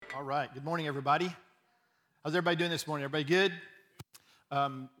All right. Good morning, everybody. How's everybody doing this morning? Everybody good?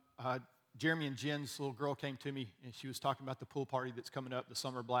 Jeremy and Jen's little girl came to me, and she was talking about the pool party that's coming up, the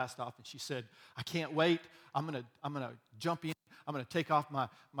summer blast-off, and she said, I can't wait. I'm gonna jump in. I'm going to take off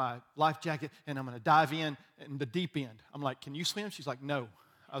my life jacket, and I'm going to dive in the deep end. I'm like, can you swim? She's like, no.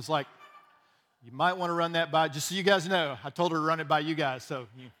 I was like, you might want to run that by, just so you guys know. I told her to run it by you guys, so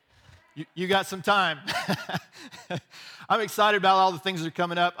you got some time. I'm excited about all the things that are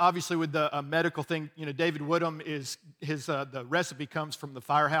coming up. Obviously, with the medical thing, David Woodham the recipe comes from the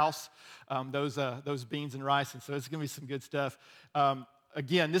firehouse, those beans and rice, and so it's going to be some good stuff.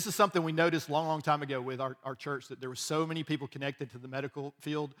 Again, this is something we noticed a long, long time ago with our church, that there were so many people connected to the medical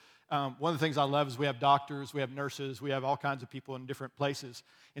field. One of the things I love is we have doctors, we have nurses, we have all kinds of people in different places.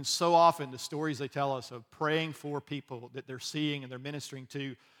 And so often the stories they tell us of praying for people that they're seeing and they're ministering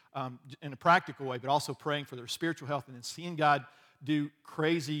to in a practical way, but also praying for their spiritual health and then seeing God do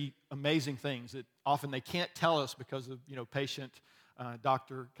crazy, amazing things that often they can't tell us because of patient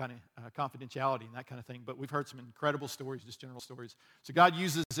doctor kind of confidentiality and that kind of thing. But we've heard some incredible stories, just general stories. So God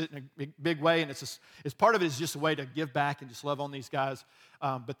uses it in a big way, and it's part of it is just a way to give back and just love on these guys.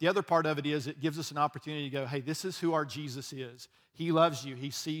 But the other part of it is it gives us an opportunity to go, hey, this is who our Jesus is. He loves you.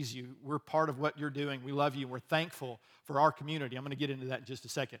 He sees you. We're part of what you're doing. We love you. We're thankful for our community. I'm going to get into that in just a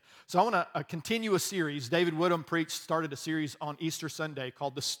second. So I want to continue a series. David Woodham started a series on Easter Sunday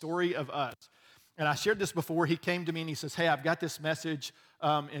called The Story of Us. And I shared this before. He came to me and he says, hey, I've got this message.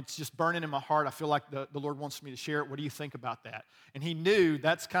 It's just burning in my heart. I feel like the Lord wants me to share it. What do you think about that? And he knew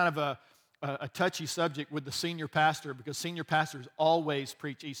that's kind of a touchy subject with the senior pastor, because senior pastors always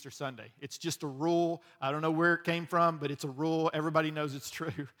preach Easter Sunday. It's just a rule. I don't know where it came from, but it's a rule. Everybody knows it's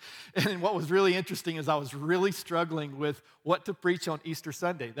true. And what was really interesting is I was really struggling with what to preach on Easter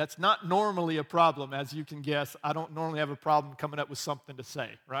Sunday. That's not normally a problem, as you can guess. I don't normally have a problem coming up with something to say,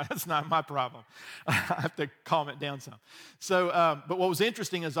 right? That's not my problem. I have to calm it down some. So, but what was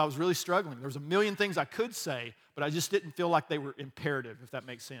interesting is I was really struggling. There was a million things I could say, but I just didn't feel like they were imperative, if that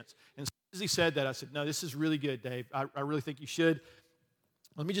makes sense. And as he said that, I said, no, this is really good, Dave. I really think you should.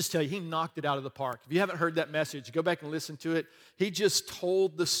 Let me just tell you, he knocked it out of the park. If you haven't heard that message, go back and listen to it. He just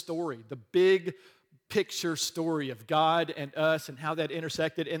told the story, the big picture story of God and us and how that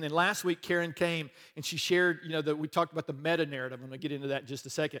intersected. And then last week, Karen came and she shared, that we talked about the meta-narrative. I'm going to get into that in just a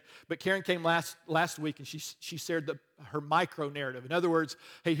second. But Karen came last week and she shared her micro-narrative. In other words,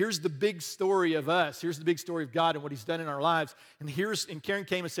 hey, here's the big story of us. Here's the big story of God and what He's done in our lives. And Karen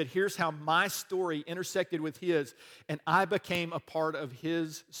came and said, here's how my story intersected with His, and I became a part of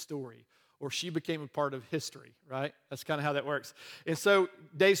His story. Or she became a part of history, right? That's kind of how that works. And so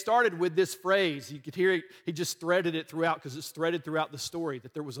Dave started with this phrase. You could hear it, he just threaded it throughout because it's threaded throughout the story,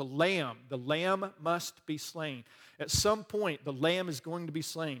 that there was a lamb. The lamb must be slain. At some point, the lamb is going to be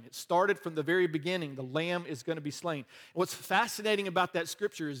slain. It started from the very beginning. The lamb is going to be slain. And what's fascinating about that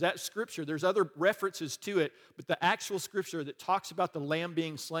scripture is that scripture, there's other references to it, but the actual scripture that talks about the lamb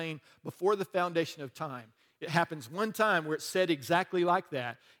being slain before the foundation of time, it happens one time where it's said exactly like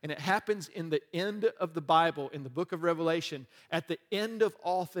that, and it happens in the end of the Bible, in the book of Revelation, at the end of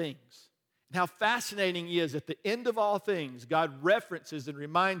all things. And how fascinating is, at the end of all things, God references and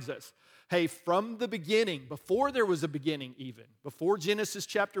reminds us, hey, from the beginning, before there was a beginning even, before Genesis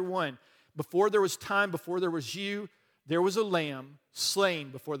chapter 1, before there was time, before there was you, there was a lamb slain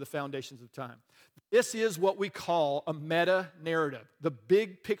before the foundations of time. This is what we call a meta-narrative, the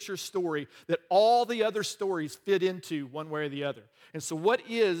big picture story that all the other stories fit into one way or the other. And so what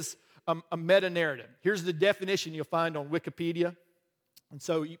is a meta-narrative? Here's the definition you'll find on Wikipedia. And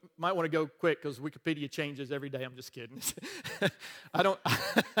so you might want to go quick because Wikipedia changes every day. I'm just kidding.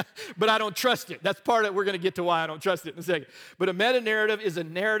 But I don't trust it. That's part of it. We're going to get to why I don't trust it in a second. But a meta-narrative is a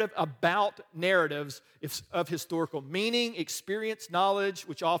narrative about narratives of historical meaning, experience, knowledge,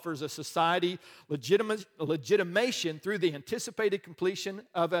 which offers a society legitimation through the anticipated completion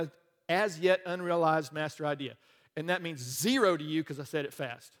of an as yet unrealized master idea. And that means zero to you because I said it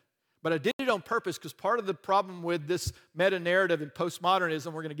fast. But I did it on purpose because part of the problem with this meta-narrative and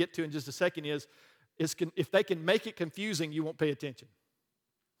postmodernism we're going to get to in just a second is if they can make it confusing, you won't pay attention.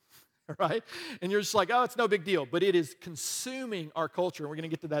 Right? And you're just like, oh, it's no big deal. But it is consuming our culture, and we're going to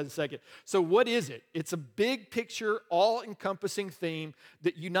get to that in a second. So what is it? It's a big picture, all-encompassing theme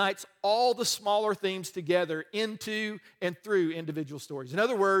that unites all the smaller themes together into and through individual stories. In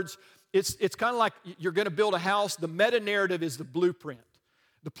other words, it's kind of like you're going to build a house. The meta-narrative is the blueprint.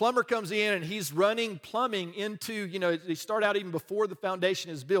 The plumber comes in and he's running plumbing into, they start out even before the foundation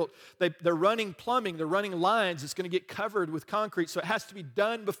is built. They're running plumbing, they're running lines. It's going to get covered with concrete, so it has to be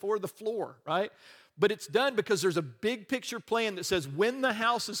done before the floor, right? But it's done because there's a big picture plan that says when the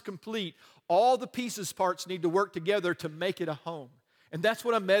house is complete, all the pieces parts need to work together to make it a home. And that's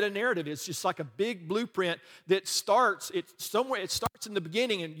what a meta-narrative is, just like a big blueprint that starts in the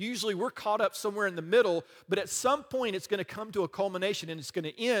beginning, and usually we're caught up somewhere in the middle, but at some point it's going to come to a culmination and it's going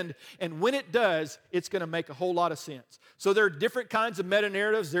to end, and when it does, it's going to make a whole lot of sense. So there are different kinds of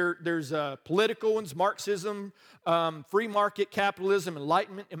meta-narratives. There's political ones, Marxism, free market capitalism,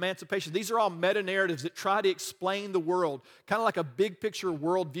 enlightenment, emancipation. These are all meta-narratives that try to explain the world, kind of like a big picture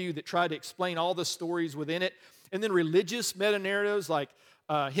worldview that try to explain all the stories within it. And then religious meta-narratives like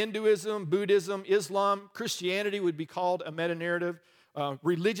Hinduism, Buddhism, Islam, Christianity would be called a meta-narrative.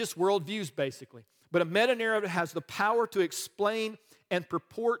 Religious worldviews, basically. But a meta-narrative has the power to explain and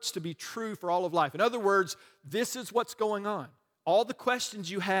purports to be true for all of life. In other words, this is what's going on. All the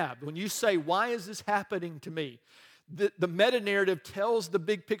questions you have, when you say, why is this happening to me? The meta-narrative tells the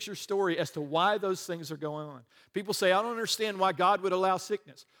big picture story as to why those things are going on. People say, I don't understand why God would allow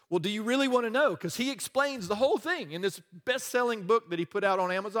sickness. Well, do you really want to know? Because he explains the whole thing in this best-selling book that he put out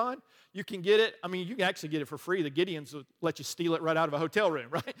on Amazon. You can get it. I mean, you can actually get it for free. The Gideons will let you steal it right out of a hotel room,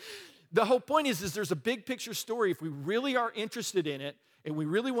 right? The whole point is there's a big picture story. If we really are interested in it and we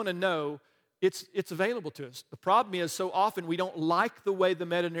really want to know, it's available to us. The problem is so often we don't like the way the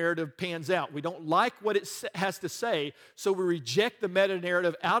meta-narrative pans out. We don't like what it has to say, so we reject the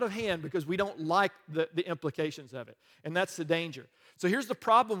meta-narrative out of hand because we don't like the implications of it. And that's the danger. So here's the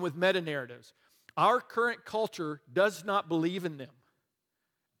problem with meta-narratives. Our current culture does not believe in them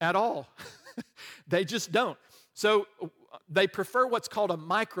at all. They just don't. So they prefer what's called a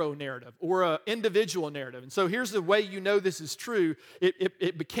micro-narrative or an individual narrative. And so here's the way you know this is true.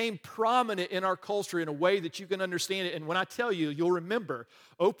 It became prominent in our culture in a way that you can understand it. And when I tell you, you'll remember.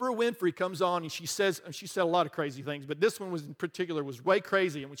 Oprah Winfrey comes on and she said a lot of crazy things, but this one was in particular was way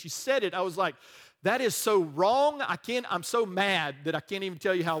crazy. And when she said it, I was like, that is so wrong. I'm so mad that I can't even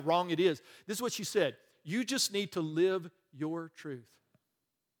tell you how wrong it is. This is what she said. You just need to live your truth.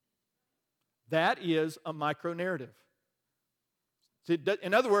 That is a micro-narrative.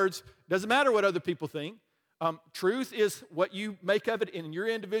 In other words, it doesn't matter what other people think. Truth is what you make of it in your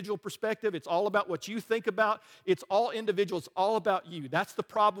individual perspective. It's all about what you think about. It's all individual. It's all about you. That's the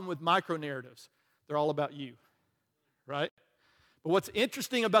problem with micro-narratives. They're all about you, right? But what's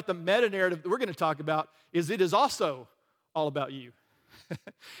interesting about the meta-narrative that we're going to talk about is it is also all about you.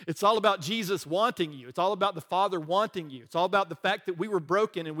 It's all about Jesus wanting you. It's all about the Father wanting you. It's all about the fact that we were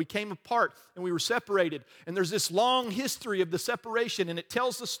broken and we came apart and we were separated. And there's this long history of the separation, and it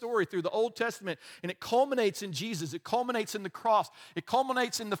tells the story through the Old Testament, and it culminates in Jesus. It culminates in the cross. It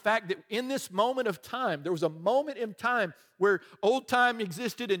culminates in the fact that in this moment of time, there was a moment in time where old time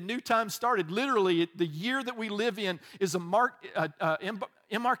existed and new time started. Literally, the year that we live in is a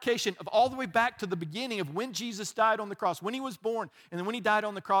embarkation of all the way back to the beginning of when Jesus died on the cross, when he was born, and then when he died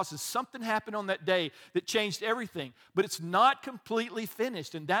on the cross, something happened on that day that changed everything. But it's not completely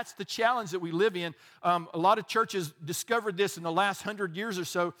finished, and that's the challenge that we live in. A lot of churches discovered this in the last 100 years or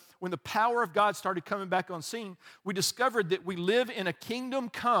so. When the power of God started coming back on scene, we discovered that we live in a kingdom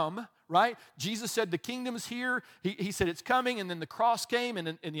come, right? Jesus said the kingdom is here. He said it's coming, and then the cross came,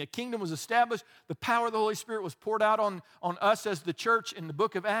 and the kingdom was established. The power of the Holy Spirit was poured out on us as the church in the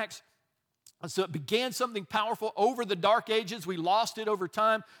book of Acts. And so it began something powerful over the dark ages. We lost it over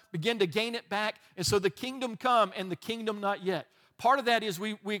time, began to gain it back. And so the kingdom come and the kingdom not yet. Part of that is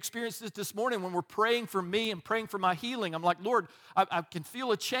we experienced this morning when we're praying for me and praying for my healing. I'm like, Lord, I can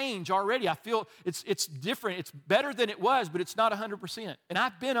feel a change already. I feel it's different. It's better than it was, but it's not 100%. And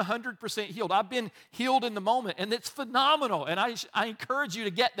I've been 100% healed. I've been healed in the moment, and it's phenomenal. And I encourage you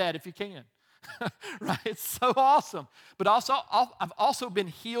to get that if you can. Right? It's so awesome. But also, I've also been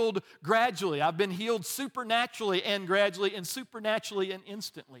healed gradually. I've been healed supernaturally and gradually and supernaturally and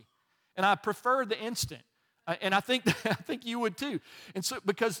instantly. And I prefer the instant. And I think you would too. And so,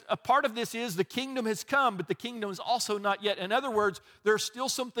 because a part of this is the kingdom has come, but the kingdom is also not yet. In other words, there are still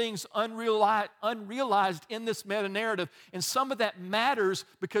some things unrealized in this meta-narrative, and some of that matters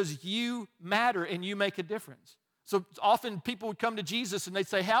because you matter and you make a difference. So often people would come to Jesus and they'd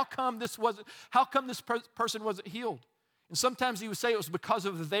say, how come this person wasn't healed? And sometimes he would say it was because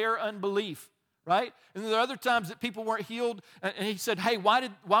of their unbelief. Right? And there are other times that people weren't healed, and he said, hey,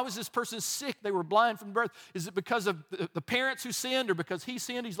 why was this person sick? They were blind from birth. Is it because of the parents who sinned or because he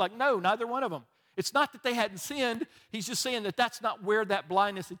sinned? He's like, no, neither one of them. It's not that they hadn't sinned. He's just saying that that's not where that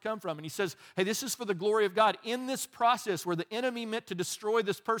blindness had come from. And he says, hey, this is for the glory of God. In this process where the enemy meant to destroy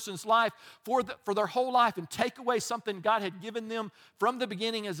this person's life for their whole life and take away something God had given them from the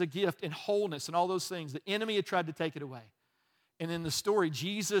beginning as a gift and wholeness and all those things, the enemy had tried to take it away. And in the story,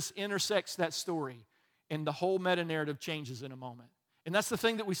 Jesus intersects that story, and the whole meta-narrative changes in a moment. And that's the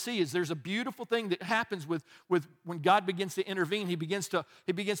thing that we see is there's a beautiful thing that happens with when God begins to intervene. He begins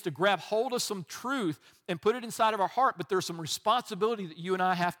to grab hold of some truth and put it inside of our heart, but there's some responsibility that you and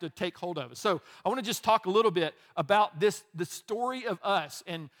I have to take hold of. So I want to just talk a little bit about the story of us.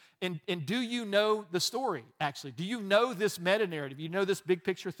 And do you know the story, actually? Do you know this meta-narrative? You know this big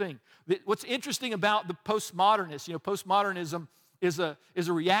picture thing? What's interesting about the postmodernists, postmodernism is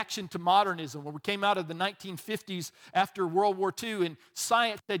a reaction to modernism, where we came out of the 1950s after World War II, and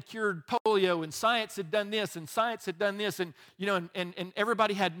science had cured polio, and science had done this, and science had done this, and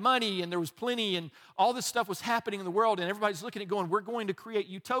everybody had money, and there was plenty, and all this stuff was happening in the world, and everybody's looking at going, we're going to create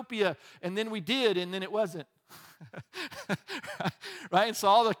utopia, and then we did, and then it wasn't. Right? And so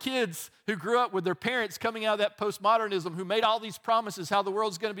all the kids who grew up with their parents coming out of that postmodernism, who made all these promises how the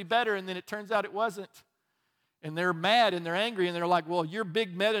world's going to be better, and then it turns out it wasn't. And they're mad and they're angry and they're like, well, your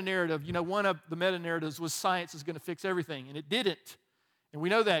big meta-narrative, one of the meta-narratives was science is going to fix everything. And it didn't. And we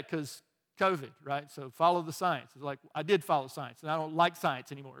know that because COVID, right? So follow the science. It's like, I did follow science and I don't like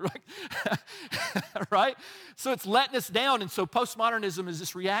science anymore, right? Right? So it's letting us down. And so postmodernism is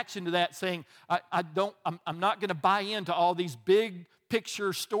this reaction to that, saying, I'm not going to buy into all these big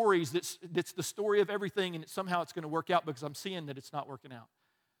picture stories that's the story of everything, and somehow it's going to work out because I'm seeing that it's not working out.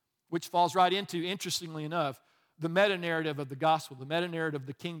 Which falls right into, interestingly enough, the meta-narrative of the gospel, the meta-narrative of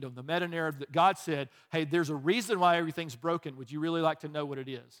the kingdom, the meta-narrative that God said, hey, there's a reason why everything's broken. Would you really like to know what it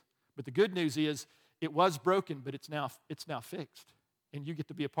is? But the good news is it was broken, but it's now fixed, and you get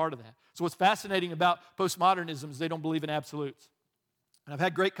to be a part of that. So what's fascinating about postmodernism is they don't believe in absolutes. And I've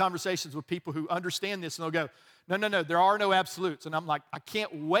had great conversations with people who understand this, and they'll go, no, there are no absolutes. And I'm like, I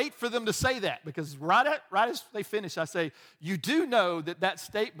can't wait for them to say that, because right as they finish, I say, you do know that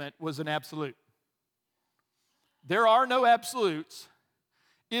statement was an absolute. There are no absolutes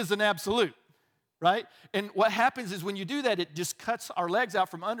is an absolute, right? And what happens is when you do that, it just cuts our legs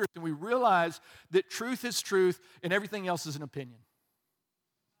out from under us, and we realize that truth is truth and everything else is an opinion,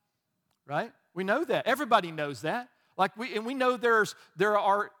 right? We know that. Everybody knows that. We know there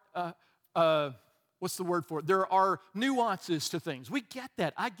are what's the word for it? There are nuances to things. We get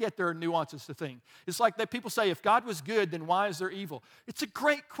that. I get there are nuances to things. It's like that people say, if God was good, then why is there evil? It's a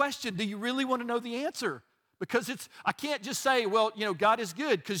great question. Do you really want to know the answer? Because I can't just say, well, God is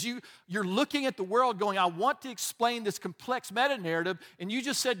good, because you're looking at the world going, I want to explain this complex meta-narrative, and you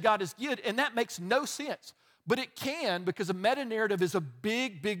just said God is good, and that makes no sense. But it can, because a meta-narrative is a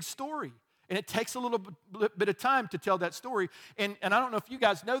big, big story. And it takes a little bit of time to tell that story. And I don't know if you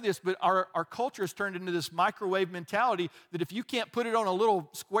guys know this, but our culture has turned into this microwave mentality that if you can't put it on a little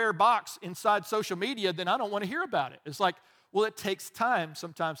square box inside social media, then I don't want to hear about it. It's like, well, it takes time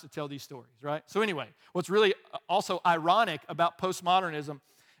sometimes to tell these stories, right? So anyway, what's really also ironic about postmodernism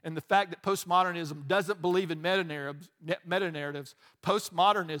and the fact that postmodernism doesn't believe in meta-narratives,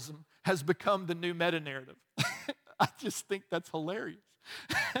 postmodernism has become the new meta-narrative. I just think that's hilarious.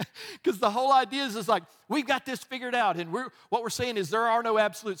 Because the whole idea is like, we've got this figured out, and what we're saying is there are no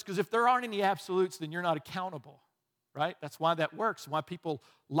absolutes, because if there aren't any absolutes, then you're not accountable, right? That's why that works, why people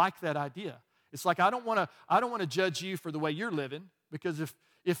like that idea. It's like, I don't want to judge you for the way you're living, because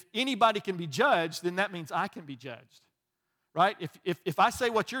if anybody can be judged, then that means I can be judged, right? If I say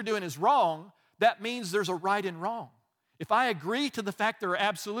what you're doing is wrong, that means there's a right and wrong. If I agree to the fact there are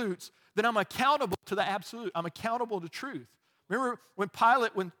absolutes, then I'm accountable to the absolute. I'm accountable to truth. Remember when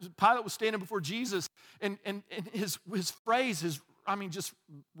Pilate was standing before Jesus, and his phrase just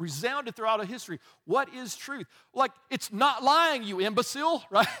resounded throughout history. What is truth? Like, it's not lying, you imbecile,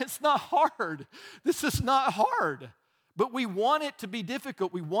 right? It's not hard. This is not hard. But we want it to be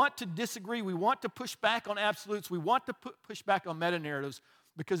difficult. We want to disagree. We want to push back on absolutes. We want to push back on meta-narratives,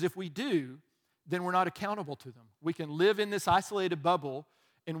 because if we do, then we're not accountable to them. We can live in this isolated bubble,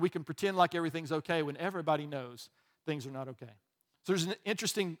 and we can pretend like everything's okay when everybody knows things are not okay. So there's an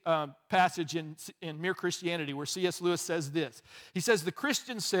interesting passage in Mere Christianity where C.S. Lewis says this. He says, the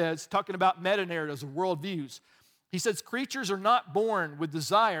Christian says, talking about meta-narratives of worldviews, he says, creatures are not born with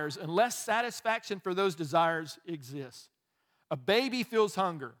desires unless satisfaction for those desires exists. A baby feels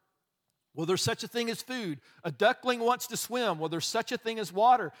hunger. Well, there's such a thing as food. A duckling wants to swim. Well, there's such a thing as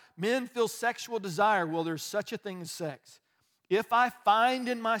water. Men feel sexual desire. Well, there's such a thing as sex. If I find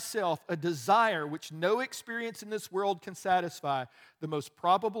in myself a desire which no experience in this world can satisfy, the most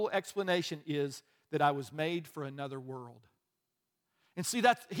probable explanation is that I was made for another world. And see,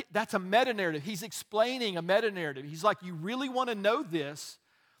 that's a meta-narrative. He's explaining a meta-narrative. He's like, you really want to know this,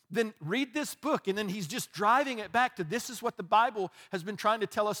 then read this book. And then he's just driving it back to this is what the Bible has been trying to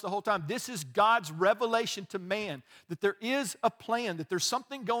tell us the whole time. This is God's revelation to man, that there is a plan, that there's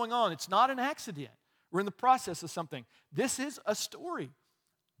something going on. It's not an accident. We're in the process of something. This is a story.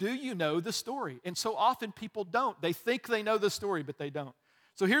 Do you know the story? And so often people don't. They think they know the story, but they don't.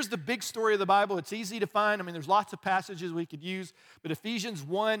 So here's the big story of the Bible. It's easy to find. I mean, there's lots of passages we could use, but Ephesians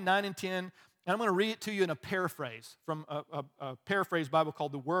 1, 9, and 10, and I'm going to read it to you in a paraphrase from a paraphrase Bible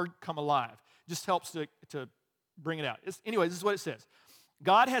called The Word Come Alive. It just helps to bring it out. Anyway, this is what it says.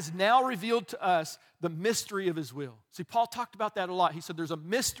 God has now revealed to us the mystery of his will. See, Paul talked about that a lot. He said there's a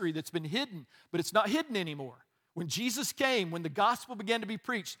mystery that's been hidden, but it's not hidden anymore. When Jesus came, when the gospel began to be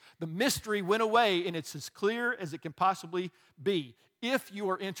preached, the mystery went away, and it's as clear as it can possibly be if you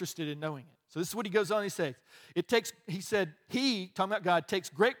are interested in knowing it. So this is what he goes on, he says. He, talking about God, takes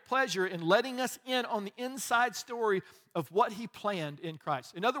great pleasure in letting us in on the inside story of what he planned in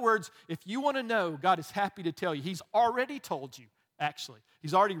Christ. In other words, if you want to know, God is happy to tell you. He's already told you, actually.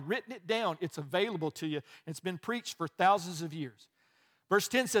 He's already written it down. It's available to you, and it's been preached for thousands of years. Verse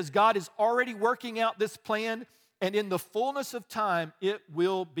 10 says, God is already working out this plan, and in the fullness of time, it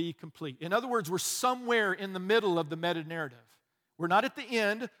will be complete. In other words, we're somewhere in the middle of the meta-narrative. We're not at the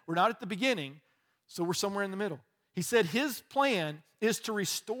end. We're not at the beginning. So we're somewhere in the middle. He said his plan is to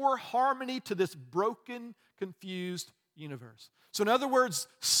restore harmony to this broken, confused universe. So in other words,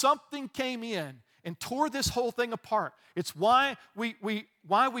 something came in and tore this whole thing apart. It's why we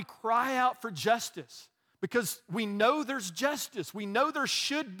cry out for justice. Because we know there's justice. We know there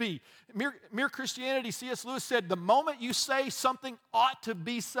should be. Mere Christianity, C.S. Lewis said, the moment you say something ought to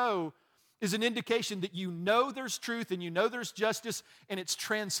be so is an indication that you know there's truth and you know there's justice and it's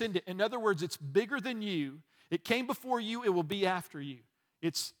transcendent. In other words, it's bigger than you. It came before you. It will be after you.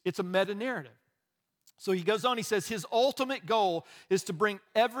 It's a meta-narrative. So he goes on, he says, his ultimate goal is to bring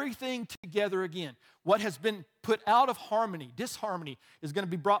everything together again. What has been put out of harmony, disharmony, is going to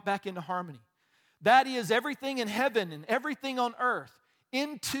be brought back into harmony. That is everything in heaven and everything on earth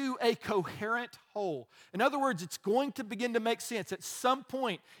into a coherent whole. In other words, it's going to begin to make sense. At some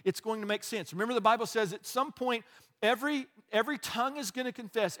point, it's going to make sense. Remember, the Bible says at some point, every tongue is going to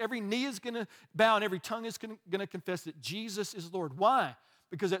confess, every knee is going to bow, and every tongue is going to confess that Jesus is Lord. Why?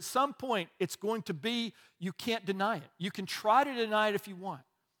 Because at some point, it's going to be, you can't deny it. You can try to deny it if you want.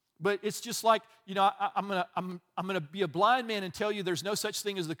 But it's just like, I'm gonna be a blind man and tell you there's no such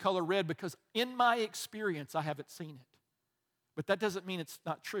thing as the color red because in my experience, I haven't seen it. But that doesn't mean it's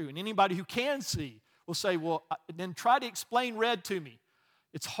not true. And anybody who can see will say, well, then try to explain red to me.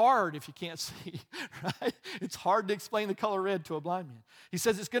 It's hard if you can't see, right? It's hard to explain the color red to a blind man. He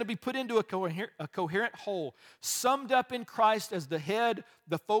says it's going to be put into a coherent whole, summed up in Christ as the head,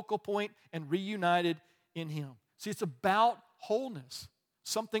 the focal point, and reunited in him. See, it's about wholeness.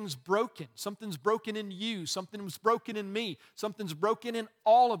 Something's broken. Something's broken in you. Something's broken in me. Something's broken in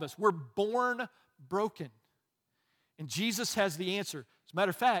all of us. We're born broken. And Jesus has the answer. As a matter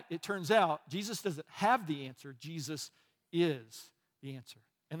of fact, it turns out Jesus doesn't have the answer. Jesus is the answer.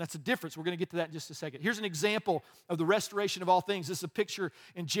 And that's a difference. We're going to get to that in just a second. Here's an example of the restoration of all things. This is a picture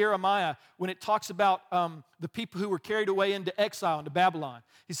in Jeremiah when it talks about the people who were carried away into exile, into Babylon.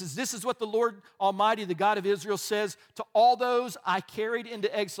 He says, this is what the Lord Almighty, the God of Israel, says to all those I carried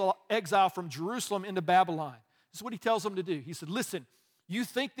into exile from Jerusalem into Babylon. This is what he tells them to do. He said, listen, you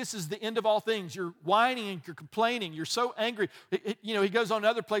think this is the end of all things. You're whining and you're complaining. You're so angry. He goes on to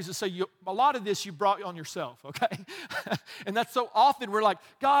other places to say, a lot of this you brought on yourself, okay? And that's so often we're like,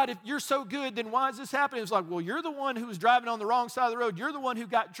 God, if you're so good, then why is this happening? It's like, well, you're the one who was driving on the wrong side of the road. You're the one who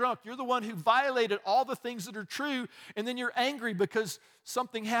got drunk. You're the one who violated all the things that are true. And then you're angry because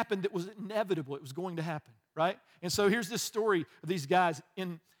something happened that was inevitable. It was going to happen, right? And so here's this story of these guys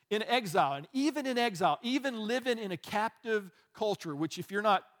in exile, and even in exile, even living in a captive culture, which if you're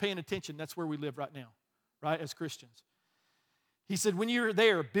not paying attention, that's where we live right now, right, as Christians. He said, when you're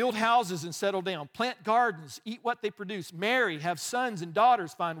there, build houses and settle down, plant gardens, eat what they produce, marry, have sons and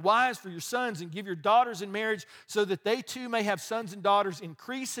daughters, find wives for your sons and give your daughters in marriage so that they too may have sons and daughters,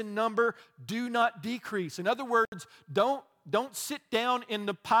 increase in number, do not decrease. In other words, don't sit down in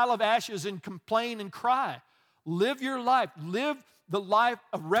the pile of ashes and complain and cry. Live your life. Live the life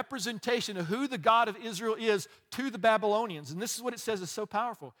of representation of who the God of Israel is to the Babylonians. And this is what it says is so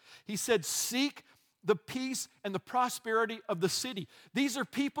powerful. He said, seek the peace and the prosperity of the city. These are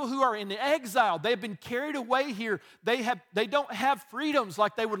people who are in exile. They've been carried away here. They don't have freedoms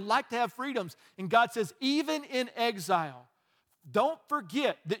like they would like to have freedoms. And God says, even in exile, don't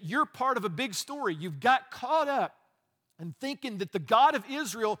forget that you're part of a big story. You've got caught up and thinking that the God of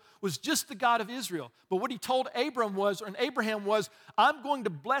Israel was just the God of Israel. But what he told Abraham was, I'm going to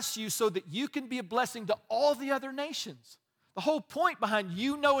bless you so that you can be a blessing to all the other nations. The whole point behind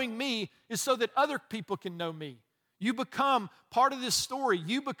you knowing me is so that other people can know me. You become part of this story.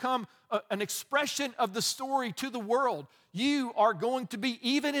 You become an expression of the story to the world. You are going to be,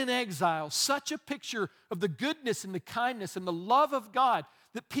 even in exile, such a picture of the goodness and the kindness and the love of God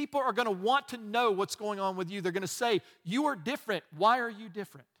that people are going to want to know what's going on with you. They're going to say, you are different. Why are you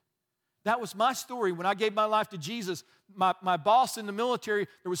different? That was my story when I gave my life to Jesus. My boss in the military,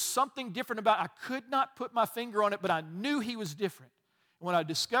 there was something different about it. I could not put my finger on it, but I knew he was different. When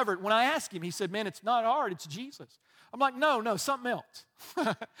I asked him, he said, man, it's not hard, it's Jesus. I'm like, no, something else.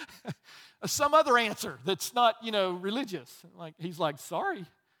 Some other answer that's not, religious. He's like, sorry,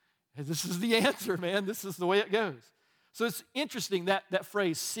 this is the answer, man. This is the way it goes. So it's interesting that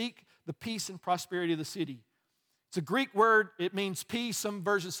phrase, seek the peace and prosperity of the city. It's a Greek word. It means peace. Some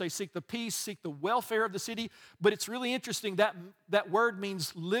versions say seek the peace, seek the welfare of the city. But it's really interesting. That word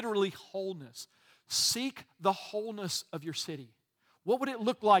means literally wholeness. Seek the wholeness of your city. What would it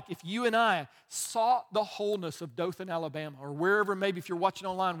look like if you and I sought the wholeness of Dothan, Alabama, or wherever, maybe if you're watching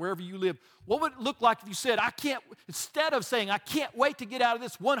online, wherever you live? What would it look like if you said, instead of saying, I can't wait to get out of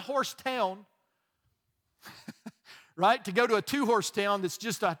this one-horse town, right, to go to a two-horse town that's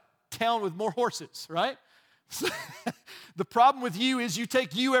just a town with more horses, right? The problem with you is you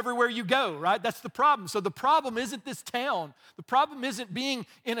take you everywhere you go, right? That's the problem. So the problem isn't this town. The problem isn't being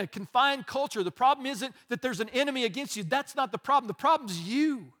in a confined culture. The problem isn't that there's an enemy against you. That's not the problem. The problem's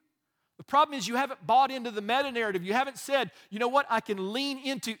you. The problem is you haven't bought into the meta-narrative. You haven't said, you know what, I can lean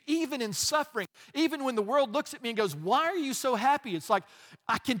into even in suffering, even when the world looks at me and goes, why are you so happy? It's like,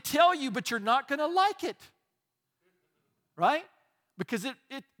 I can tell you, but you're not going to like it, right? Because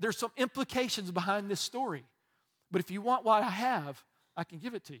there's some implications behind this story. But if you want what I have, I can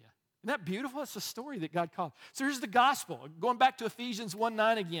give it to you. Isn't that beautiful? It's a story that God called. So here's the gospel. Going back to Ephesians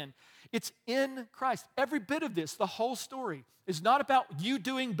 1:9 again. It's in Christ. Every bit of this, the whole story, is not about you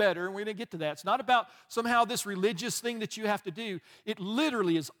doing better, and we're going to get to that. It's not about somehow this religious thing that you have to do. It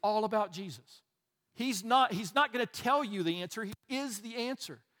literally is all about Jesus. He's not going to tell you the answer. He is the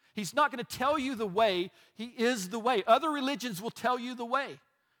answer. He's not going to tell you the way. He is the way. Other religions will tell you the way.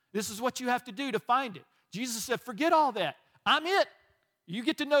 This is what you have to do to find it. Jesus said, forget all that. I'm it. You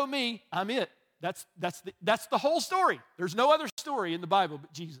get to know me, I'm it. That's the whole story. There's no other story in the Bible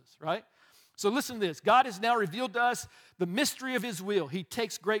but Jesus, right? So listen to this. God has now revealed to us the mystery of his will. He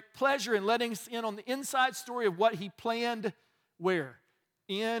takes great pleasure in letting us in on the inside story of what he planned where?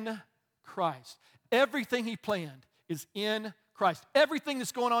 In Christ. Everything he planned is in Christ. Everything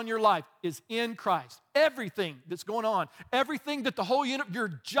that's going on in your life is in Christ. Everything that's going on, everything that the whole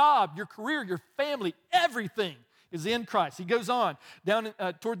your job, your career, your family, everything is in Christ. He goes on down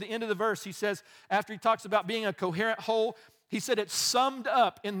toward the end of the verse. He says, after he talks about being a coherent whole, he said it's summed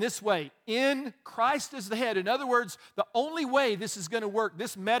up in this way: in Christ as the head. In other words, the only way this is going to work,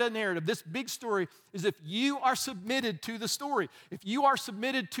 this meta-narrative, this big story, is if you are submitted to the story. If you are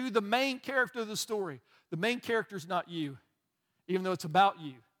submitted to the main character of the story. The main character is not you, even though it's about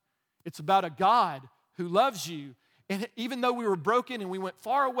you. It's about a God who loves you. And even though we were broken and we went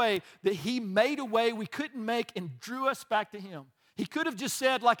far away, that he made a way we couldn't make and drew us back to him. He could have just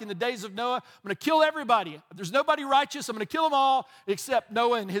said, like in the days of Noah, I'm going to kill everybody. If there's nobody righteous, I'm going to kill them all except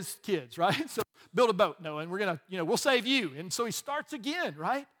Noah and his kids, right? So build a boat, Noah, and we're going to, we'll save you. And so he starts again,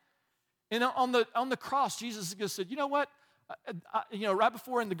 right? And on the cross, Jesus just said, you know what? Right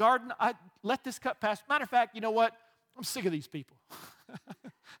before in the garden, I let this cup pass. Matter of fact, you know what? I'm sick of these people.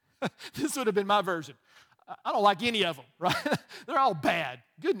 This would have been my version. I don't like any of them, right? They're all bad.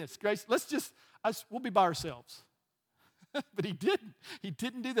 Goodness gracious, we'll be by ourselves. But he didn't. He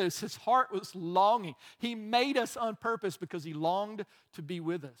didn't do this. His heart was longing. He made us on purpose because he longed to be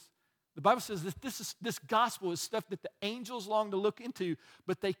with us. The Bible says that this gospel is stuff that the angels long to look into,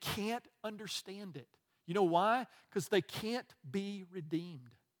 but they can't understand it. You know why? Because they can't be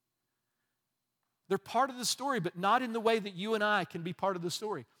redeemed. They're part of the story, but not in the way that you and I can be part of the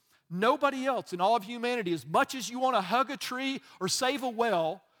story. Nobody else in all of humanity, as much as you want to hug a tree or save a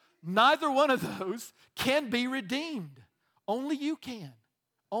well, neither one of those can be redeemed. Only you can.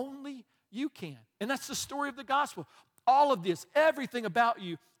 Only you can. And that's the story of the gospel. All of this, everything about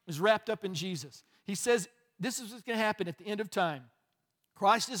you is wrapped up in Jesus. He says this is what's going to happen at the end of time.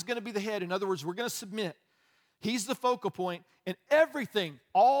 Christ is going to be the head. In other words, we're going to submit. He's the focal point, and everything,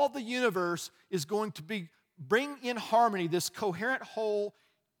 all the universe is going to bring in harmony, this coherent whole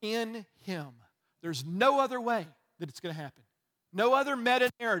in him. There's no other way that it's going to happen. No other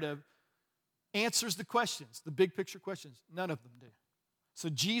meta-narrative answers the questions, the big picture questions. None of them do. So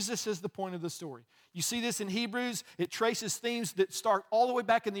Jesus is the point of the story. You see this in Hebrews. It traces themes that start all the way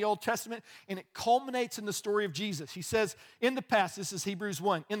back in the Old Testament, and it culminates in the story of Jesus. He says, in the past, this is Hebrews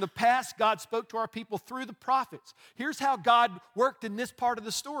 1, in the past, God spoke to our people through the prophets. Here's how God worked in this part of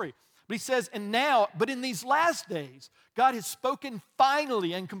the story. But he says, and now, but in these last days, God has spoken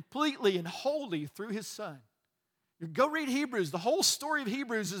finally and completely and wholly through his Son. You go read Hebrews. The whole story of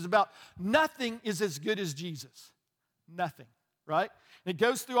Hebrews is about nothing is as good as Jesus. Nothing, right? And it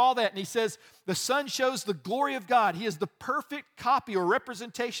goes through all that, and he says, the Son shows the glory of God. He is the perfect copy or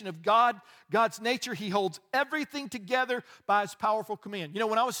representation of God, God's nature. He holds everything together by his powerful command. You know,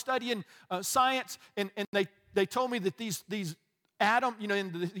 when I was studying science, and they told me that these atom, you know,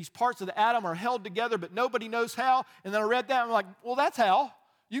 these parts of the atom are held together, but nobody knows how. And then I read that, and I'm like, well, that's how.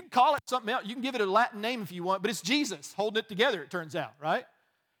 You can call it something else. You can give it a Latin name if you want, but it's Jesus holding it together, it turns out, right?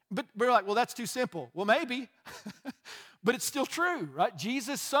 But we're like, well, that's too simple. Well, maybe. But it's still true, right?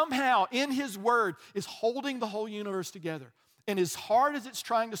 Jesus somehow in his word is holding the whole universe together. And as hard as it's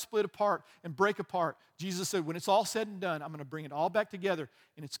trying to split apart and break apart, Jesus said, when it's all said and done, I'm going to bring it all back together,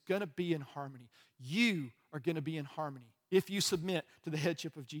 and it's going to be in harmony. You are going to be in harmony if you submit to the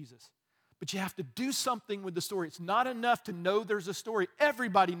headship of Jesus. But you have to do something with the story. It's not enough to know there's a story.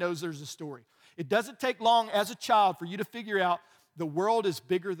 Everybody knows there's a story. It doesn't take long as a child for you to figure out the world is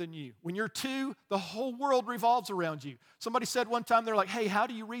bigger than you. When you're 2, the whole world revolves around you. Somebody said one time, they're like, hey, how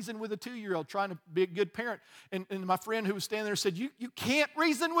do you reason with a 2-year-old trying to be a good parent? And my friend who was standing there said, you can't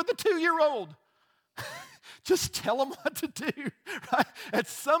reason with a 2-year-old. Just tell them what to do, right? At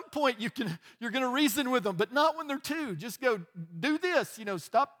some point, you're going to reason with them, but not when they're 2. Just go, do this,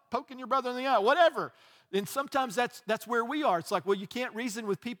 stop poking your brother in the eye, whatever. And sometimes that's where we are. It's like, well, you can't reason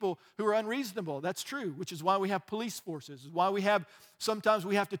with people who are unreasonable. That's true, which is why we have police forces. Is why sometimes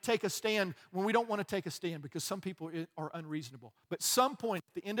we have to take a stand when we don't want to take a stand because some people are unreasonable. But at some point,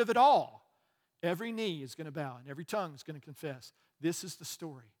 at the end of it all, every knee is going to bow and every tongue is going to confess. This is the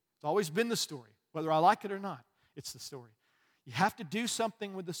story. It's always been the story. Whether I like it or not, it's the story. You have to do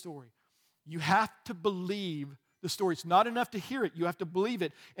something with the story. You have to believe the story. It's not enough to hear it. You have to believe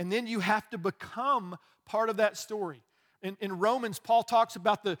it. And then you have to become part of that story. In Romans, Paul talks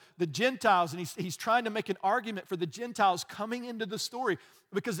about the Gentiles, and he's trying to make an argument for the Gentiles coming into the story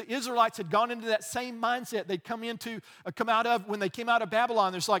because the Israelites had gone into that same mindset they'd come out of when they came out of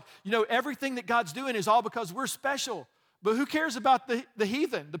Babylon. There's like, everything that God's doing is all because we're special. But who cares about the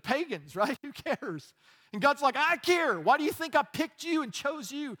heathen, the pagans, right? Who cares? And God's like, I care. Why do you think I picked you and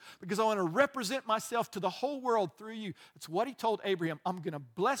chose you? Because I want to represent myself to the whole world through you. It's what he told Abraham. I'm going to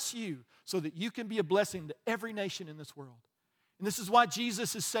bless you so that you can be a blessing to every nation in this world. And this is why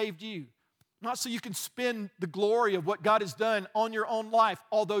Jesus has saved you. Not so you can spend the glory of what God has done on your own life,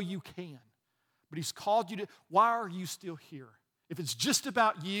 although you can. But he's called you to, why are you still here? If it's just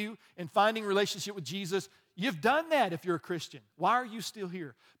about you and finding a relationship with Jesus, you've done that if you're a Christian. Why are you still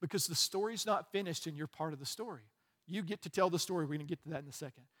here? Because the story's not finished and you're part of the story. You get to tell the story. We're going to get to that in a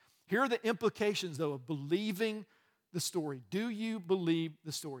second. Here are the implications, though, of believing the story. Do you believe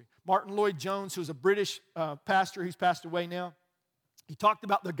the story? Martin Lloyd-Jones, who's a British pastor, he's passed away now. He talked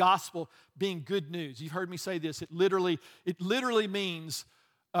about the gospel being good news. You've heard me say this. It literally means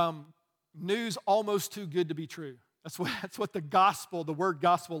news almost too good to be true. That's what the word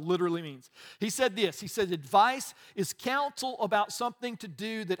gospel literally means. He said this. He said, advice is counsel about something to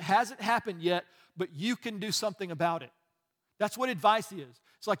do that hasn't happened yet, but you can do something about it. That's what advice is.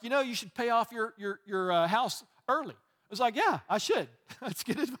 It's like, you should pay off your house early. It's like, yeah, I should. That's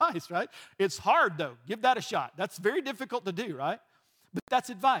good advice, right? It's hard, though. Give that a shot. That's very difficult to do, right? But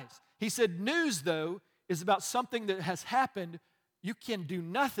that's advice. He said, news, though, is about something that has happened. You can do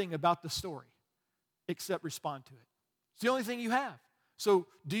nothing about the story except respond to it. It's the only thing you have. So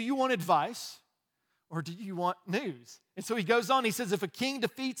do you want advice or do you want news? And so he goes on, he says, if a king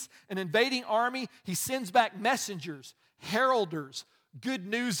defeats an invading army, he sends back messengers, heralders, good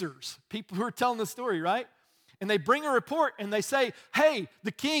newsers, people who are telling the story, right? And they bring a report and they say, hey,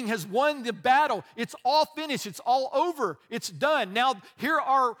 the king has won the battle. It's all finished. It's all over. It's done. Now, here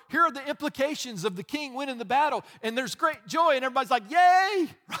are the implications of the king winning the battle. And there's great joy. And everybody's like, yay,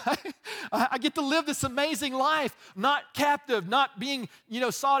 right? I get to live this amazing life, not captive, not being,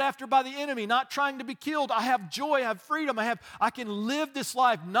 sought after by the enemy, not trying to be killed. I have joy. I have freedom. I can live this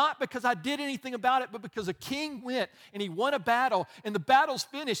life, not because I did anything about it, but because a king went and he won a battle and the battle's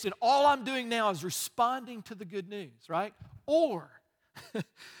finished. And all I'm doing now is responding to the good news, right? Or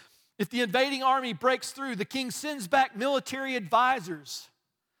if the invading army breaks through, the king sends back military advisors,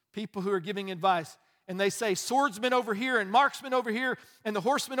 people who are giving advice, and they say, swordsmen over here and marksmen over here and the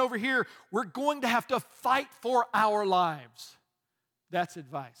horsemen over here, we're going to have to fight for our lives. That's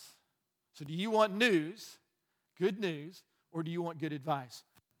advice. So do you want news, good news, or do you want good advice?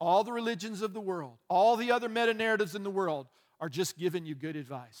 All the religions of the world, all the other meta-narratives in the world are just giving you good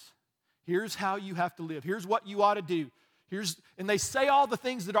advice. Here's how you have to live. Here's what you ought to do. And they say all the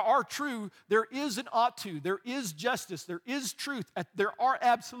things that are true. There is an ought to. There is justice. There is truth. There are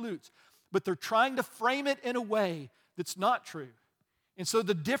absolutes. But they're trying to frame it in a way that's not true. And so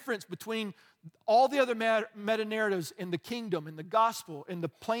the difference between all the other meta-narratives and the kingdom and the gospel and the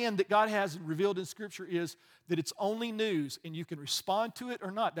plan that God has revealed in Scripture is that it's only news, and you can respond to it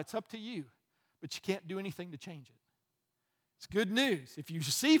or not. That's up to you. But you can't do anything to change it. It's good news. If you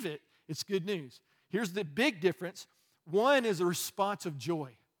receive it, it's good news. Here's the big difference. One is a response of joy.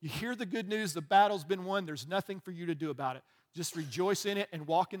 You hear the good news, the battle's been won, there's nothing for you to do about it. Just rejoice in it and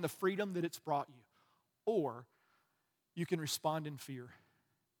walk in the freedom that it's brought you. Or you can respond in fear.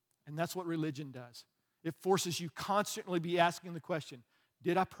 And that's what religion does. It forces you constantly be asking the question,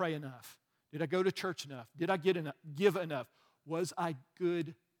 did I pray enough? Did I go to church enough? Did I give enough? Was I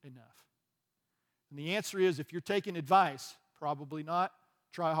good enough? And the answer is, if you're taking advice, probably not.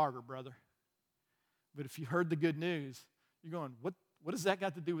 Try harder, brother. But if you heard the good news, you're going, what does that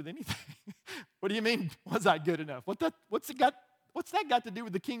got to do with anything? What do you mean, was I good enough? What's that got to do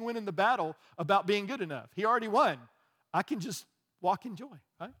with the king winning the battle about being good enough? He already won. I can just walk in joy.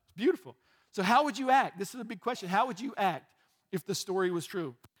 Right? It's beautiful. So how would you act? This is a big question. How would you act if the story was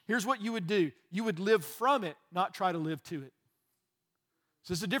true? Here's what you would do. You would live from it, not try to live to it.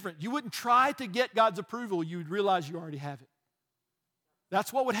 So it's different. You wouldn't try to get God's approval. You would realize you already have it.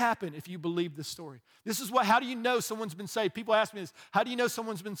 That's what would happen if you believed this story. How do you know someone's been saved? People ask me this, how do you know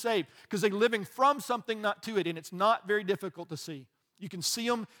someone's been saved? Because they're living from something, not to it, and it's not very difficult to see. You can see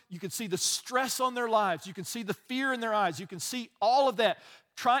them, you can see the stress on their lives, you can see the fear in their eyes, you can see all of that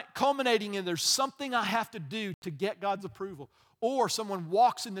culminating in there's something I have to do to get God's approval. Or someone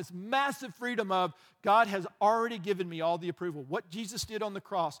walks in this massive freedom of, God has already given me all the approval. What Jesus did on the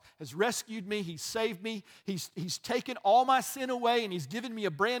cross has rescued me. He's saved me. He's taken all my sin away, and He's given me a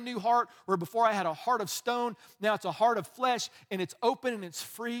brand new heart where before I had a heart of stone, now it's a heart of flesh, and it's open and it's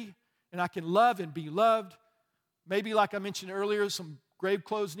free, and I can love and be loved. Maybe like I mentioned earlier, some grave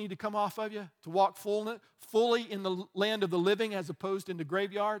clothes need to come off of you to walk fully in the land of the living as opposed into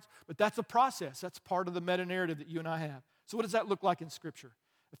graveyards. But that's a process. That's part of the meta-narrative that you and I have. So what does that look like in Scripture?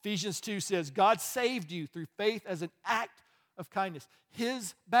 Ephesians 2 says, God saved you through faith as an act of kindness.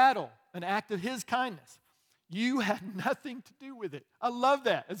 His battle, an act of His kindness. You had nothing to do with it. I love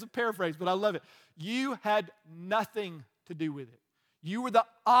that. It's a paraphrase, but I love it. You had nothing to do with it. You were the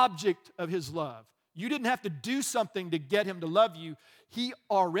object of His love. You didn't have to do something to get Him to love you. He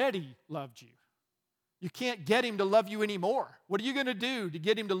already loved you. You can't get Him to love you anymore. What are you going to do to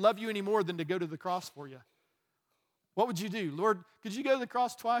get Him to love you any more than to go to the cross for you? What would you do? Lord, could you go to the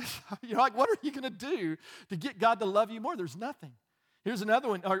cross twice? You're like, what are you going to do to get God to love you more? There's nothing. Here's another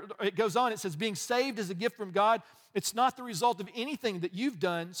one. It goes on. It says, being saved is a gift from God. It's not the result of anything that you've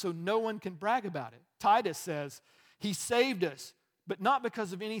done, so no one can brag about it. Titus says, He saved us, but not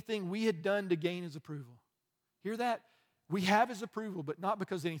because of anything we had done to gain His approval. Hear that? We have His approval, but not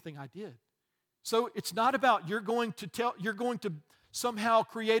because of anything I did. So it's not about you're going to somehow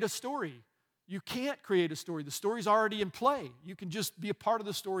create a story. You can't create a story. The story's already in play. You can just be a part of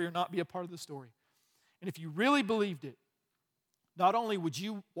the story or not be a part of the story. And if you really believed it, not only would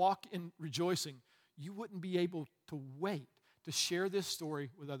you walk in rejoicing, you wouldn't be able to wait to share this story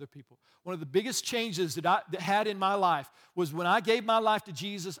with other people. One of the biggest changes that I had in my life was when I gave my life to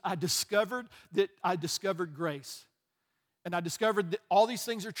Jesus, I discovered grace. And I discovered that all these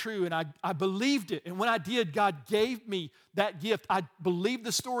things are true, and I believed it. And when I did, God gave me that gift. I believed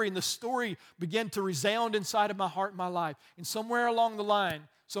the story, and the story began to resound inside of my heart and my life. And somewhere along the line,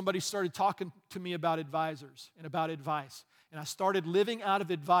 somebody started talking to me about advisors and about advice. And I started living out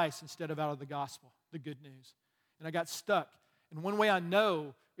of advice instead of out of the gospel, the good news. And I got stuck. And one way I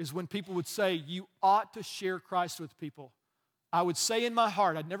know is when people would say, you ought to share Christ with people. I would say in my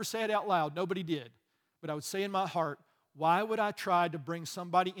heart, I'd never say it out loud, nobody did, but I would say in my heart, why would I try to bring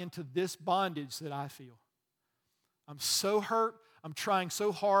somebody into this bondage that I feel? I'm so hurt. I'm trying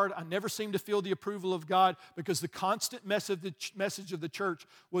so hard. I never seem to feel the approval of God because the constant message of the church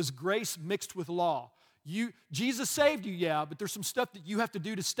was grace mixed with law. Jesus saved you, yeah, but there's some stuff that you have to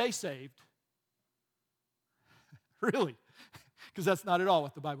do to stay saved. Really? Because that's not at all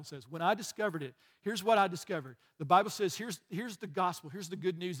what the Bible says. When I discovered it, here's what I discovered. The Bible says, here's the gospel. Here's the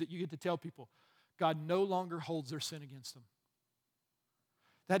good news that you get to tell people. God no longer holds their sin against them.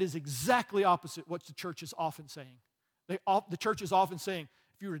 That is exactly opposite what the church is often saying. The church is often saying,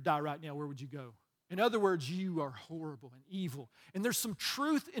 if you were to die right now, where would you go? In other words, you are horrible and evil. And there's some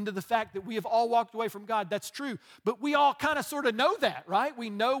truth into the fact that we have all walked away from God. That's true. But we all kind of sort of know that, right? We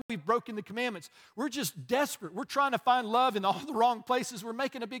know we've broken the commandments. We're just desperate. We're trying to find love in all the wrong places. We're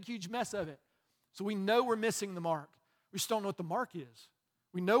making a big, huge mess of it. So we know we're missing the mark. We just don't know what the mark is.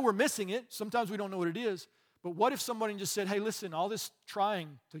 We know we're missing it. Sometimes we don't know what it is. But what if somebody just said, hey, listen, all this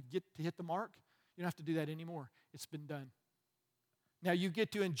trying to hit the mark, you don't have to do that anymore. It's been done. Now you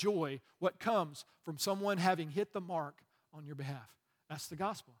get to enjoy what comes from someone having hit the mark on your behalf. That's the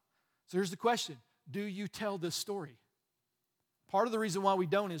gospel. So here's the question. Do you tell this story? Part of the reason why we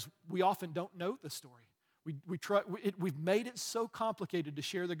don't is we often don't know the story. We've made it so complicated to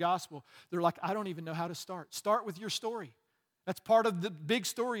share the gospel. They're like, I don't even know how to start. Start with your story. That's part of the big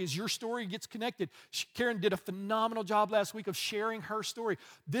story is your story gets connected. Karen did a phenomenal job last week of sharing her story.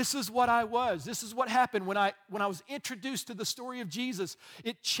 This is what I was. This is what happened when I was introduced to the story of Jesus.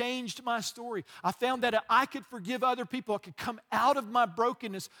 It changed my story. I found that I could forgive other people. I could come out of my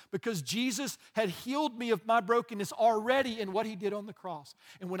brokenness because Jesus had healed me of my brokenness already in what he did on the cross.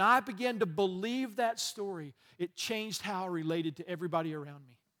 And when I began to believe that story, it changed how I related to everybody around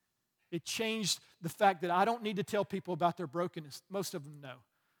me. It changed the fact that I don't need to tell people about their brokenness. Most of them know.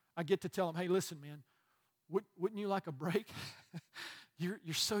 I get to tell them, hey, listen, man, wouldn't you like a break? You're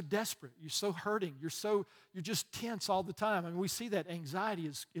so desperate. You're so hurting. You're just tense all the time. I mean, we see that anxiety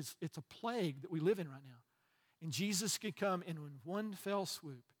it's a plague that we live in right now. And Jesus can come and in one fell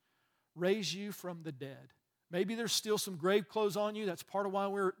swoop, raise you from the dead. Maybe there's still some grave clothes on you. That's part of why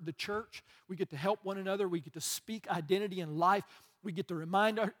we're the church. We get to help one another. We get to speak identity and life. We get to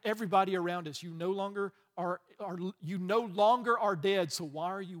remind everybody around us, you no longer are dead, so why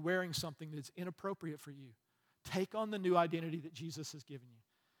are you wearing something that's inappropriate for you? Take on the new identity that Jesus has given you.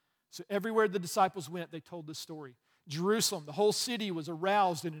 So everywhere the disciples went, they told this story. Jerusalem, the whole city was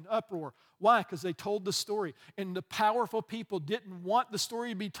aroused in an uproar. Why? Because they told the story. And the powerful people didn't want the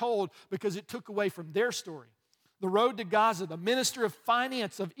story to be told because it took away from their story. The road to Gaza, the minister of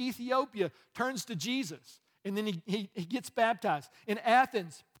finance of Ethiopia turns to Jesus. And then he gets baptized. In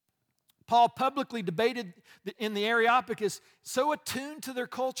Athens, Paul publicly debated in the Areopagus, so attuned to their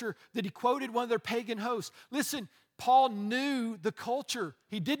culture that he quoted one of their pagan hosts. Listen, Paul knew the culture.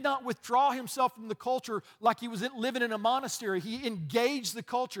 He did not withdraw himself from the culture like he was living in a monastery. He engaged the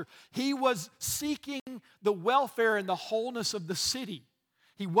culture. He was seeking the welfare and the wholeness of the city.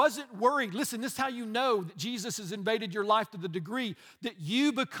 He wasn't worried. Listen, this is how you know that Jesus has invaded your life to the degree that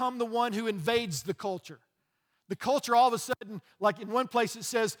you become the one who invades the culture. The culture all of a sudden, like in one place it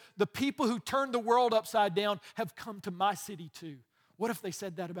says, the people who turned the world upside down have come to my city too. What if they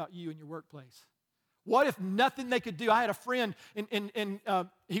said that about you in your workplace? What if nothing they could do? I had a friend, and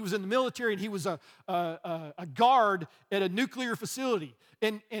he was in the military, and he was a guard at a nuclear facility.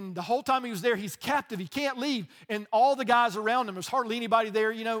 And the whole time he was there, he's captive. He can't leave. And all the guys around him, there's hardly anybody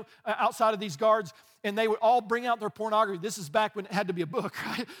there, outside of these guards. And they would all bring out their pornography. This is back when it had to be a book,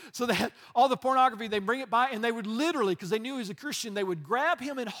 right? So they had all the pornography. They bring it by, and they would literally, because they knew he was a Christian, they would grab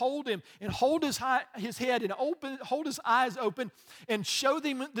him and hold his head and hold his eyes open and show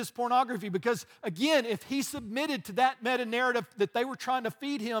them this pornography. Because, again, if he submitted to that meta-narrative that they were trying to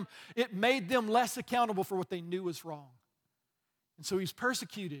feed him, it made them less accountable for what they knew was wrong. And so he's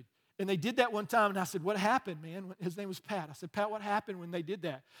persecuted. And they did that one time, and I said, what happened, man? His name was Pat. I said, Pat, what happened when they did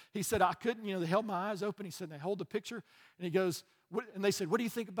that? He said, I couldn't, they held my eyes open. He said, they hold the picture, and he goes, and they said, what do you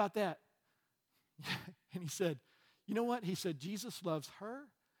think about that? And he said, you know what? He said, Jesus loves her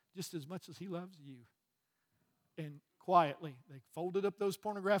just as much as he loves you. And quietly, they folded up those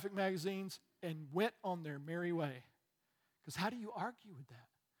pornographic magazines and went on their merry way. Because how do you argue with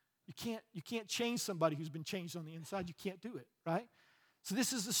that? You can't change somebody who's been changed on the inside. You can't do it, right? So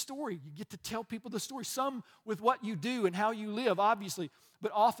this is the story. You get to tell people the story. Some with what you do and how you live, obviously,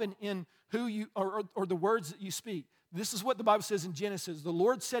 but often in who you or the words that you speak. This is what the Bible says in Genesis. The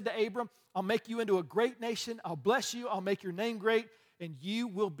Lord said to Abram, I'll make you into a great nation. I'll bless you. I'll make your name great, and you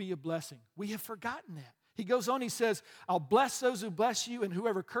will be a blessing. We have forgotten that. He goes on, he says, I'll bless those who bless you, and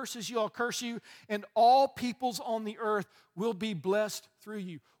whoever curses you, I'll curse you, and all peoples on the earth will be blessed through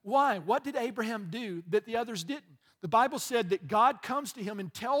you. Why? What did Abraham do that the others didn't? The Bible said that God comes to him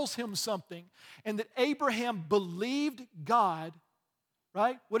and tells him something, and that Abraham believed God,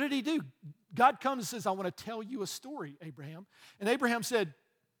 right? What did he do? God comes and says, I want to tell you a story, Abraham. And Abraham said,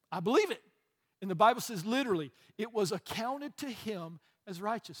 I believe it. And the Bible says literally, it was accounted to him as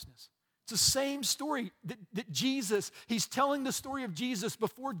righteousness. It's the same story that Jesus, he's telling the story of Jesus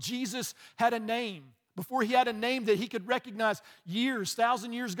before Jesus had a name, before he had a name that he could recognize years,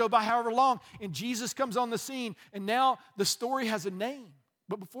 1,000 years go by, however long, and Jesus comes on the scene, and now the story has a name.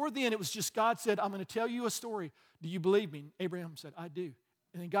 But before then, it was just God said, I'm going to tell you a story. Do you believe me? And Abraham said, I do.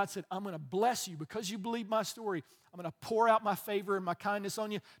 And then God said, I'm going to bless you because you believe my story. I'm going to pour out my favor and my kindness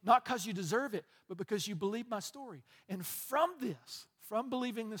on you, not because you deserve it, but because you believe my story. And from this, from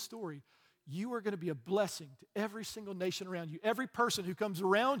believing this story, you are going to be a blessing to every single nation around you. Every person who comes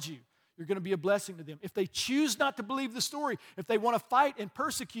around you, you're going to be a blessing to them. If they choose not to believe the story, if they want to fight and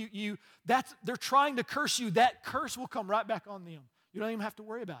persecute you, they're trying to curse you. That curse will come right back on them. You don't even have to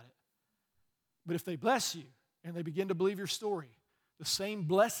worry about it. But if they bless you and they begin to believe your story, the same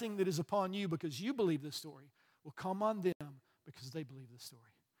blessing that is upon you because you believe the story will come on them because they believe the story.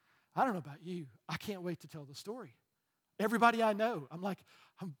 I don't know about you. I can't wait to tell the story. Everybody I know,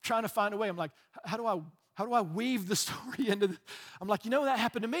 I'm trying to find a way. I'm like, how do I weave the story into the, I'm like, that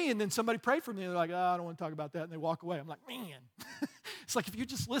happened to me. And then somebody prayed for me. And they're like, I don't want to talk about that. And they walk away. I'm like, man. It's like if you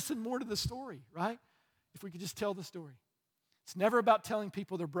just listen more to the story, right? If we could just tell the story. It's never about telling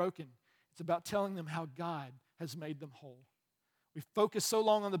people they're broken. It's about telling them how God has made them whole. We focus so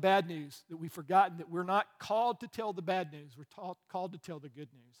long on the bad news that we've forgotten that we're not called to tell the bad news. We're called to tell the good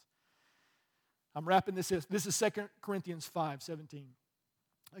news. I'm wrapping this up. This is 2 Corinthians 5:17.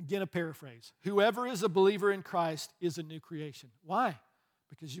 Again, a paraphrase. Whoever is a believer in Christ is a new creation. Why?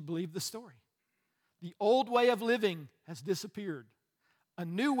 Because you believe the story. The old way of living has disappeared. A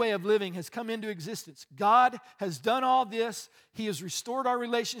new way of living has come into existence. God has done all this. He has restored our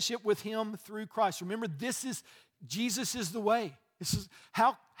relationship with Him through Christ. Remember, Jesus is the way. This is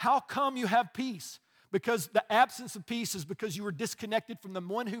how come you have peace? Because the absence of peace is because you were disconnected from the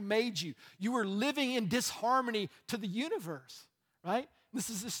one who made you. You were living in disharmony to the universe, right? This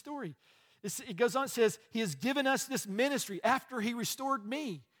is the story. It goes on, it says, He has given us this ministry after He restored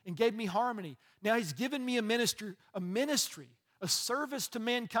me and gave me harmony. Now He's given me a ministry, a service to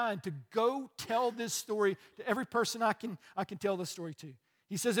mankind to go tell this story to every person I can tell this story to.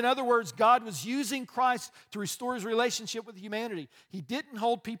 He says, in other words, God was using Christ to restore His relationship with humanity. He didn't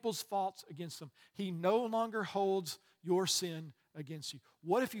hold people's faults against them. He no longer holds your sin against you.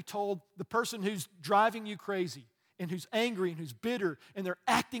 What if you told the person who's driving you crazy and who's angry and who's bitter and they're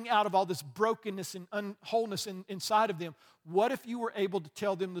acting out of all this brokenness and unwholeness inside of them, what if you were able to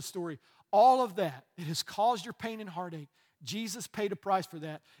tell them the story? All of that, it has caused your pain and heartache. Jesus paid a price for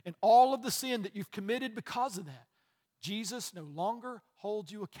that. And all of the sin that you've committed because of that, Jesus no longer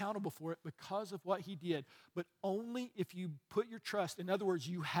holds you accountable for it because of what He did, but only if you put your trust. In other words,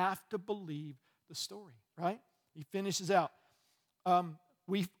 you have to believe the story, right? He finishes out.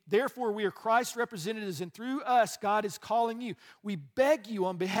 Therefore, we are Christ's representatives, and through us, God is calling you. We beg you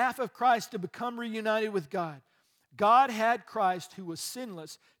on behalf of Christ to become reunited with God. God had Christ, who was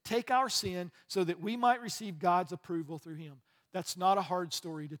sinless, take our sin so that we might receive God's approval through Him. That's not a hard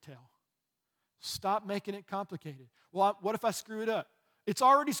story to tell. Stop making it complicated. Well, what if I screw it up? It's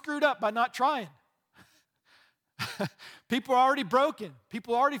already screwed up by not trying. People are already broken.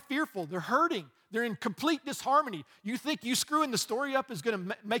 People are already fearful. They're hurting. They're in complete disharmony. You think you screwing the story up is going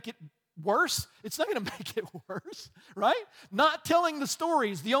to make it worse? It's not going to make it worse, right? Not telling the story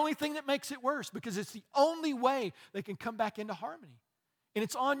is the only thing that makes it worse because it's the only way they can come back into harmony. And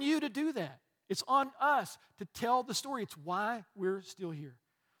it's on you to do that. It's on us to tell the story. It's why we're still here.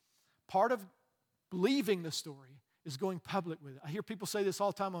 Part of believing the story is going public with it. I hear people say this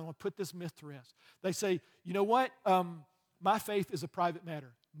all the time. I want to put this myth to rest. They say, you know what? My faith is a private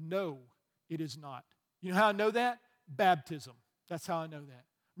matter. No, it is not. You know how I know that? Baptism. That's how I know that.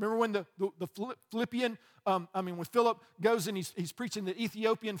 Remember when when Philip goes and he's preaching the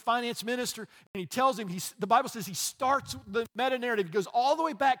Ethiopian finance minister, and he tells him, the Bible says he starts the meta-narrative. He goes all the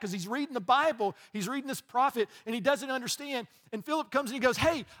way back because he's reading the Bible. He's reading this prophet, and he doesn't understand. And Philip comes and he goes,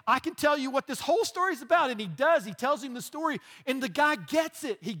 hey, I can tell you what this whole story is about. And he does. He tells him the story, and the guy gets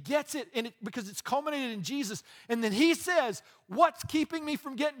it. He gets it because it's culminated in Jesus. And then he says, what's keeping me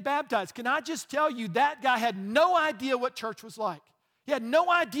from getting baptized? Can I just tell you, that guy had no idea what church was like. He had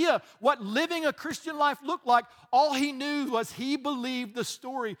no idea what living a Christian life looked like. All he knew was he believed the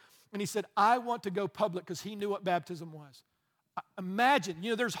story. And he said, I want to go public, because he knew what baptism was. Imagine,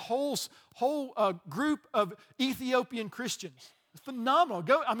 there's whole group of Ethiopian Christians. It's phenomenal.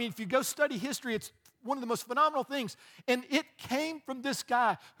 If you go study history, it's one of the most phenomenal things. And it came from this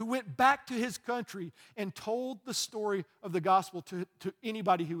guy who went back to his country and told the story of the gospel to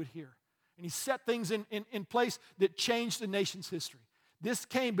anybody who would hear. And he set things in place that changed the nation's history. This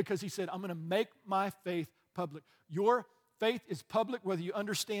came because he said, I'm going to make my faith public. Your faith is public whether you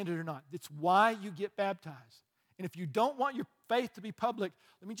understand it or not. It's why you get baptized. And if you don't want your faith to be public,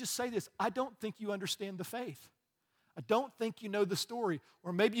 let me just say this. I don't think you understand the faith. I don't think you know the story.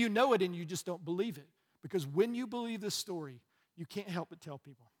 Or maybe you know it and you just don't believe it. Because when you believe this story, you can't help but tell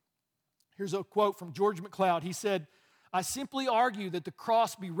people. Here's a quote from George MacLeod. He said, I simply argue that the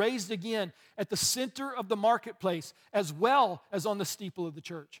cross be raised again at the center of the marketplace as well as on the steeple of the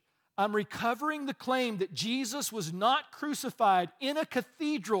church. I'm recovering the claim that Jesus was not crucified in a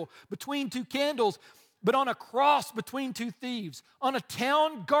cathedral between two candles, but on a cross between two thieves, on a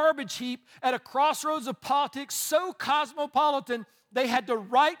town garbage heap at a crossroads of politics so cosmopolitan they had to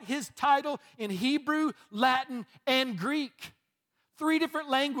write his title in Hebrew, Latin, and Greek. 3 different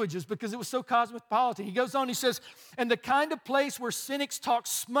languages because it was so cosmopolitan. He goes on, he says, and the kind of place where cynics talk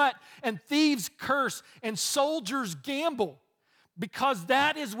smut and thieves curse and soldiers gamble, because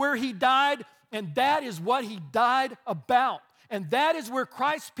that is where he died and that is what he died about. And that is where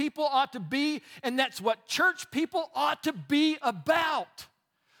Christ's people ought to be, and that's what church people ought to be about.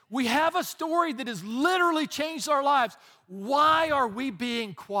 We have a story that has literally changed our lives. Why are we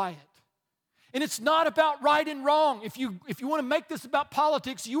being quiet? And it's not about right and wrong. If you want to make this about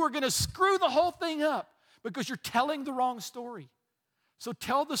politics, you are going to screw the whole thing up because you're telling the wrong story. So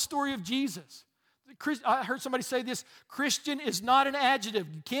tell the story of Jesus. I heard somebody say this, Christian is not an adjective.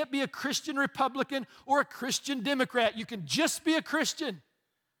 You can't be a Christian Republican or a Christian Democrat. You can just be a Christian.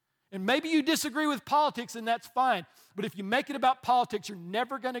 And maybe you disagree with politics, and that's fine. But if you make it about politics, you're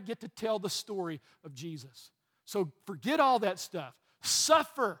never going to get to tell the story of Jesus. So forget all that stuff.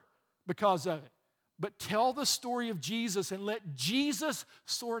 Suffer because of it. But tell the story of Jesus and let Jesus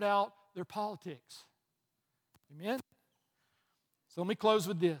sort out their politics. Amen? So let me close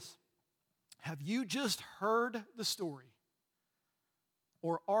with this. Have you just heard the story?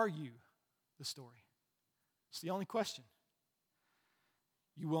 Or are you the story? It's the only question.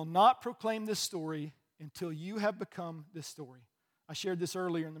 You will not proclaim this story until you have become this story. I shared this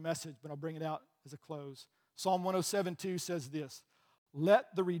earlier in the message, but I'll bring it out as a close. Psalm 107:2 says this,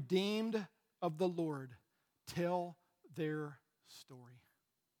 let the redeemed of the Lord tell their story.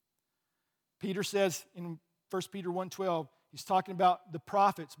 Peter says in 1 Peter 1:12, he's talking about the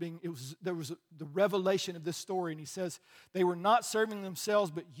prophets there was the revelation of this story, and he says, they were not serving themselves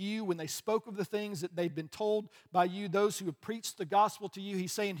but you when they spoke of the things that they'd been told by you, those who have preached the gospel to you.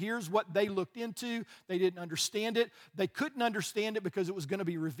 He's saying, here's what they looked into. They didn't understand it. They couldn't understand it because it was going to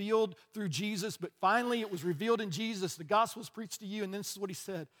be revealed through Jesus, but finally it was revealed in Jesus. The gospel was preached to you, and this is what he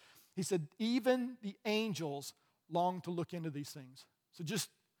said. He said, even the angels long to look into these things. So just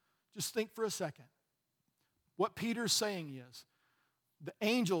think for a second. What Peter's saying is, the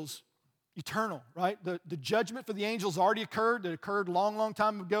angels, eternal, right? The judgment for the angels already occurred. That occurred a long, long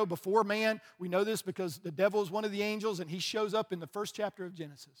time ago before man. We know this because the devil is one of the angels, and he shows up in the first chapter of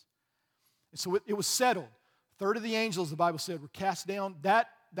Genesis. And so it was settled. A third of the angels, the Bible said, were cast down. That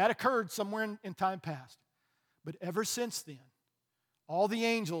occurred somewhere in time past. But ever since then, all the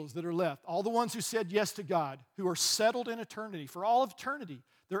angels that are left, all the ones who said yes to God, who are settled in eternity, for all of eternity,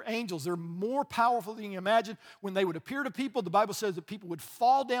 they're angels. They're more powerful than you can imagine. When they would appear to people, the Bible says that people would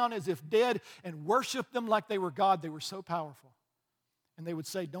fall down as if dead and worship them like they were God. They were so powerful. And they would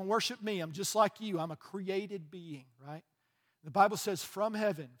say, don't worship me. I'm just like you. I'm a created being, right? The Bible says from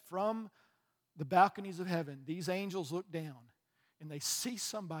heaven, from the balconies of heaven, these angels look down and they see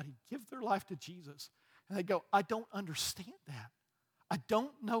somebody give their life to Jesus. And they go, I don't understand that. I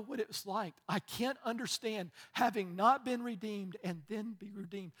don't know what it's like. I can't understand having not been redeemed and then be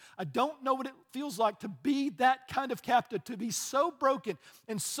redeemed. I don't know what it feels like to be that kind of captive, to be so broken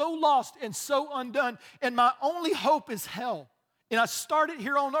and so lost and so undone. And my only hope is hell. And I started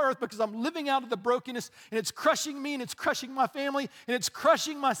here on earth because I'm living out of the brokenness, and it's crushing me, and it's crushing my family, and it's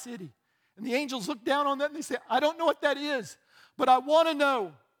crushing my city. And the angels look down on that and they say, I don't know what that is, but I want to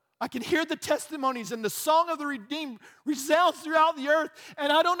know. I can hear the testimonies, and the song of the redeemed resounds throughout the earth,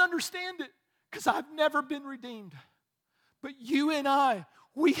 and I don't understand it because I've never been redeemed. But you and I,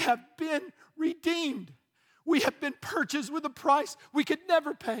 we have been redeemed. We have been purchased with a price we could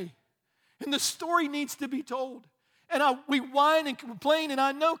never pay. And the story needs to be told. And we whine and complain, and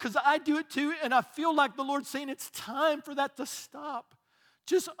I know because I do it too, and I feel like the Lord's saying it's time for that to stop.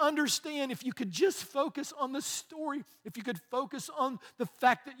 Just understand, if you could just focus on the story, if you could focus on the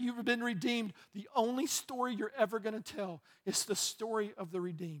fact that you've been redeemed, the only story you're ever going to tell is the story of the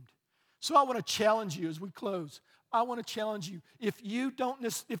redeemed. So I want to challenge you as we close. I want to challenge you. If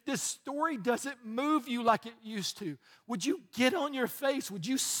this story doesn't move you like it used to, would you get on your face? Would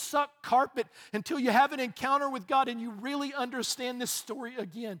you suck carpet until you have an encounter with God and you really understand this story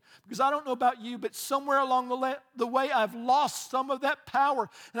again? Because I don't know about you, but somewhere along the way, I've lost some of that power,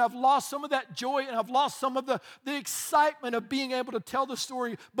 and I've lost some of that joy, and I've lost some of the excitement of being able to tell the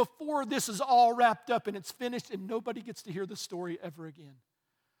story before this is all wrapped up and it's finished and nobody gets to hear the story ever again.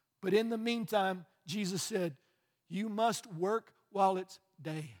 But in the meantime, Jesus said, you must work while it's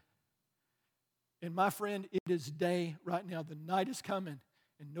day. And my friend, it is day right now. The night is coming,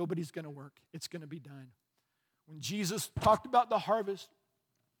 and nobody's going to work. It's going to be done. When Jesus talked about the harvest,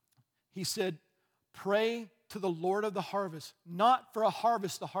 he said, pray to the Lord of the harvest, not for a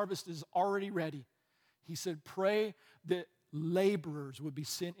harvest. The harvest is already ready. He said, pray that laborers would be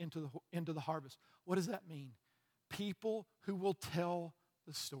sent into the harvest. What does that mean? People who will tell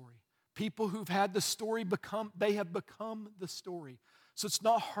the story. People who've had the story they have become the story. So it's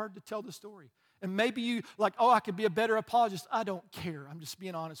not hard to tell the story. And maybe you I could be a better apologist. I don't care. I'm just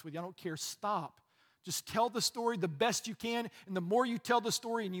being honest with you. I don't care. Stop. Just tell the story the best you can. And the more you tell the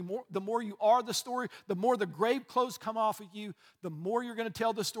story and the more you are the story, the more the grave clothes come off of you, the more you're going to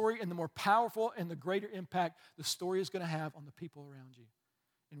tell the story, and the more powerful and the greater impact the story is going to have on the people around you.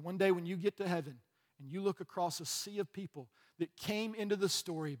 And one day when you get to heaven and you look across a sea of people that came into the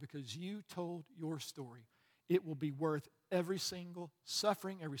story because you told your story, it will be worth every single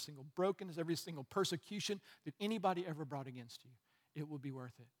suffering, every single brokenness, every single persecution that anybody ever brought against you. It will be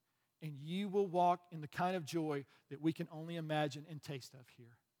worth it. And you will walk in the kind of joy that we can only imagine and taste of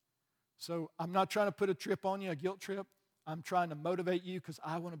here. So I'm not trying to put a trip on you, a guilt trip. I'm trying to motivate you because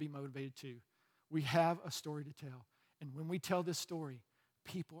I want to be motivated too. We have a story to tell. And when we tell this story,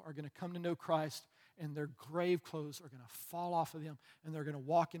 people are going to come to know Christ, and their grave clothes are going to fall off of them, and they're going to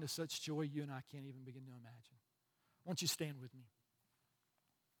walk into such joy you and I can't even begin to imagine. Won't you stand with me?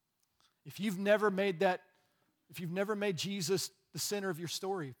 If you've never made Jesus the center of your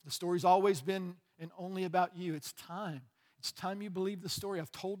story, if the story's always been and only about you, it's time. It's time you believe the story.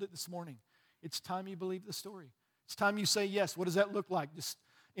 I've told it this morning. It's time you believe the story. It's time you say yes. What does that look like? Just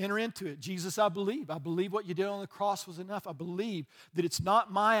enter into it. Jesus, I believe. I believe what you did on the cross was enough. I believe that it's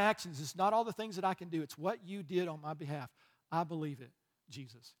not my actions. It's not all the things that I can do. It's what you did on my behalf. I believe it,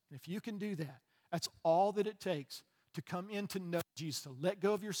 Jesus. And if you can do that, that's all that it takes to come in to know Jesus, to let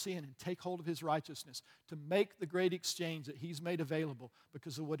go of your sin and take hold of his righteousness, to make the great exchange that he's made available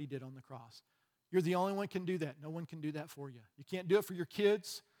because of what he did on the cross. You're the only one who can do that. No one can do that for you. You can't do it for your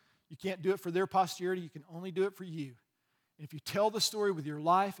kids. You can't do it for their posterity. You can only do it for you. And if you tell the story with your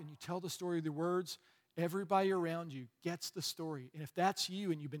life and you tell the story with your words, everybody around you gets the story. And if that's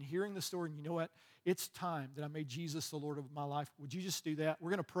you and you've been hearing the story and you know what, it's time that I made Jesus the Lord of my life, would you just do that? We're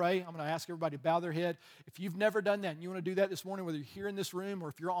going to pray. I'm going to ask everybody to bow their head. If you've never done that and you want to do that this morning, whether you're here in this room or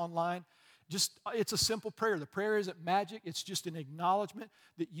if you're online, it's a simple prayer. The prayer isn't magic. It's just an acknowledgement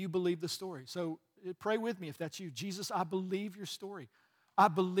that you believe the story. So pray with me if that's you. Jesus, I believe your story. I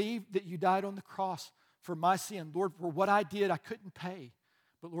believe that you died on the cross for my sin. Lord, for what I did, I couldn't pay.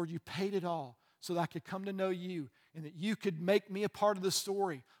 But Lord, you paid it all so that I could come to know you and that you could make me a part of the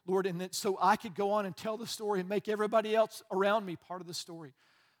story, Lord, and that so I could go on and tell the story and make everybody else around me part of the story.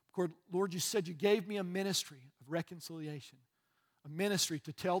 Lord, you said you gave me a ministry of reconciliation, a ministry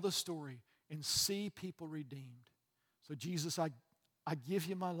to tell the story and see people redeemed. So Jesus, I give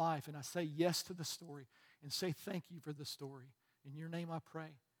you my life and I say yes to the story and say thank you for the story. In your name I pray.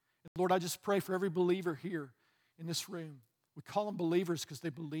 And Lord, I just pray for every believer here in this room. We call them believers because they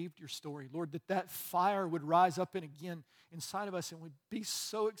believed your story. Lord, that fire would rise up and again inside of us and we'd be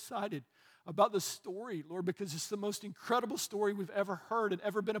so excited about the story, Lord, because it's the most incredible story we've ever heard and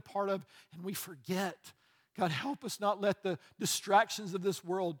ever been a part of, and we forget. God, help us not let the distractions of this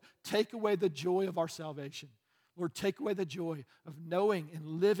world take away the joy of our salvation. Lord, take away the joy of knowing and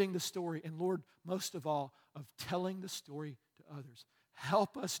living the story, and Lord, most of all, of telling the story to others.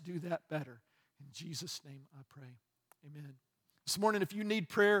 Help us do that better. In Jesus' name I pray. Amen. This morning, if you need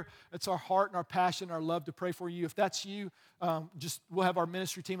prayer, it's our heart and our passion, our love to pray for you. If that's you, we'll have our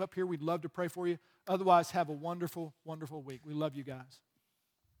ministry team up here. We'd love to pray for you. Otherwise, have a wonderful, wonderful week. We love you guys.